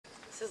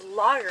says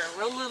lager,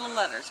 real little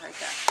letters right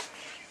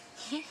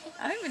there.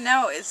 I don't even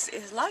know, is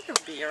lager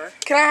beer?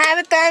 Can I have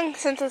it then,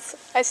 since it's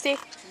iced tea?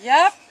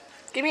 Yep.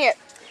 Give me it.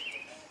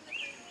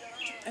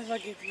 It'll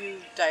give you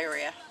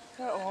diarrhea.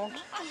 No, it won't.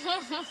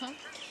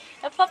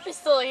 That puppy's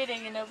still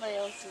eating and nobody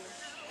else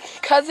is.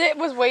 Because it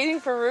was waiting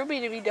for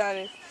Ruby to be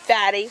done,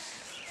 fatty.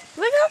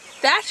 Look how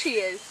fat she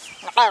is.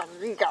 Look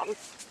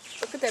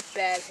at that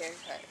bad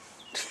haircut.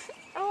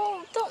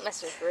 Oh, don't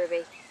mess with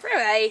Ruby.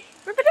 Ruby.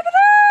 Ruby doll.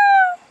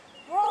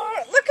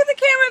 Oh, look at the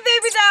camera,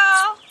 baby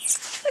doll.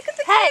 Look at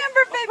the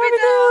camera, baby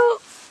doll.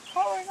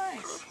 Oh,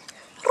 nice.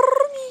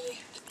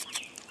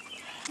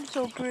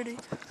 So pretty.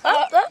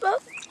 Oh.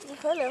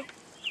 Hello.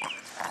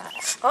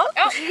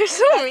 Oh, you're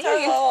so mean.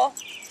 Hello.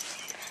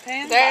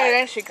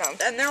 There she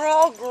comes. And they're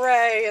all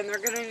gray, and they're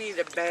going to need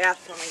a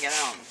bath when we get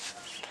home.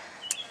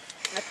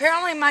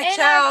 Apparently my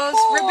chows,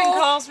 Ribbon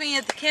calls me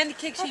at the candy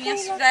kitchen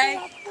yesterday.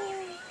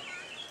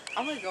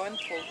 I'm going to go in the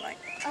pool tonight.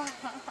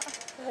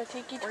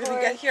 We're going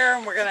to get here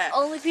and we're going to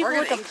Only people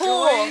with the enjoy,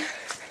 pool.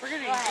 We're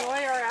going to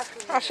enjoy our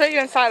afternoon. I'll show you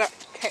inside.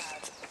 Okay.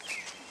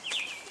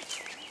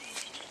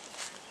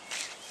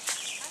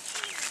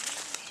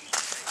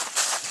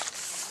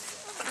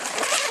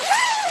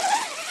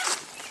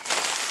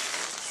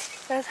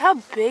 That's how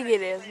big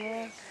it is,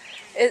 man.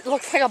 It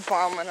looks like a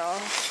bomb and all.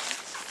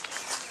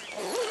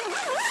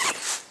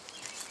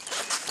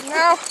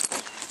 No,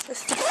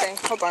 this thing.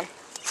 Hold on.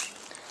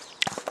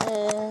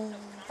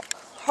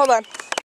 Hold on.